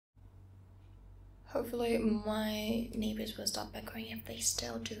Hopefully my neighbors will stop echoing. If they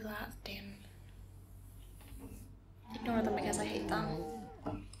still do that, then ignore them because I hate them.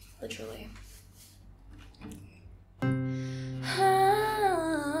 Literally.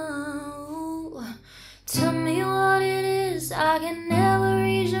 Oh, tell me what it is. I can never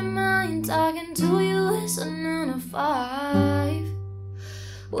read your mind. Talking to you is a 9 to 5.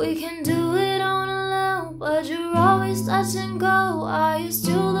 We can do it on a low, but you're always touch and go. Are you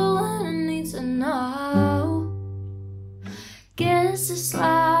still the one I need to know? Guess it's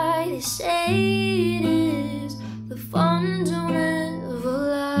like they say it is. The fun don't ever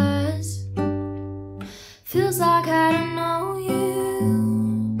last. Feels like I don't know you.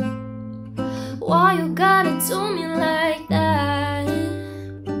 Why you gotta do me like that?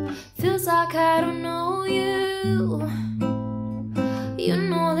 Feels like I don't know you. You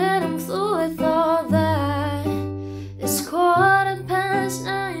know that I'm through with all that. It's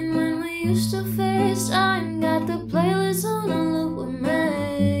 9:15 when we used to FaceTime. Got the playlist on the loop we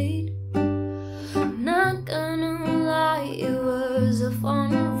made. Not gonna lie, it was a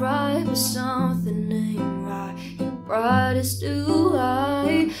fun ride, but something ain't right. Your pride is too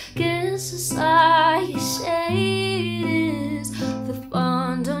high. Guess it's like you say it is. The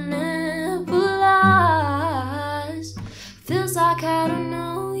fun don't ever last. Feels like I don't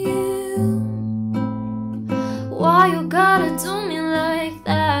know you. Why you gotta do me like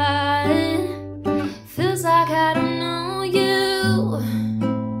that? Feels like I don't know you.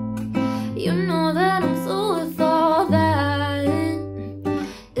 You know that I'm through with all that.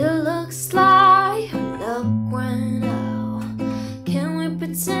 It looks like our luck went out. Can we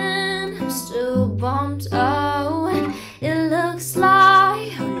pretend I'm still bummed out? It looks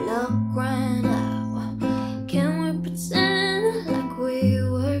like our luck ran out. Can we pretend like we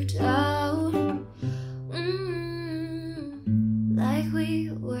worked out? Like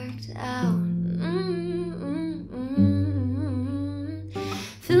we worked out.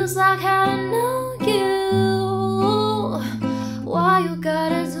 Feels like I don't know you. Why you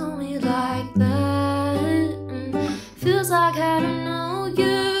gotta do me like that? Feels like I don't know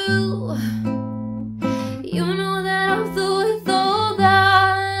you. You know that I'm through with all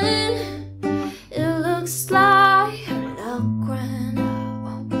that. It looks like our luck ran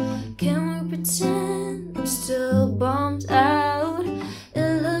out. Can we pretend I'm still bummed out?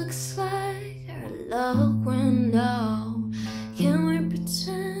 It looks like our luck ran out. Can we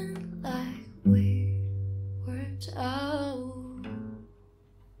pretend like we worked out?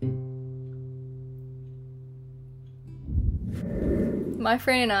 My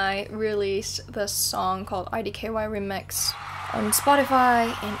friend and I released this song called IDKY Remix on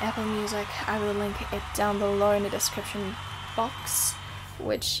Spotify and Apple Music. I will link it down below in the description box,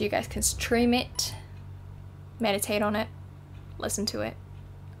 which you guys can stream it, meditate on it, listen to it.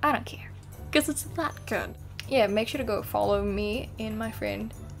 I don't care, because it's that good. Yeah, make sure to go follow me and my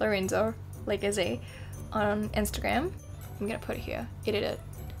friend Lorenzo, Lega Z, on Instagram. I'm gonna put it here, edit it,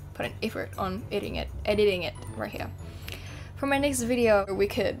 put an effort on editing it right here. For my next video, we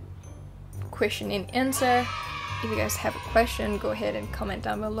could question and answer. If you guys have a question, go ahead and comment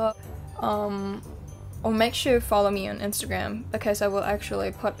down below. Or make sure to follow me on Instagram, because I will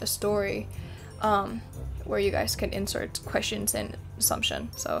actually put a story where you guys can insert questions and assumption.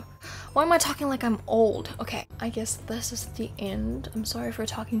 So why am I talking like I'm old? Okay, I guess this is the end. I'm sorry for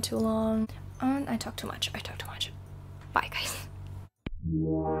talking too long. I talk too much. Bye guys.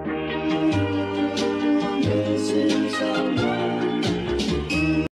 This is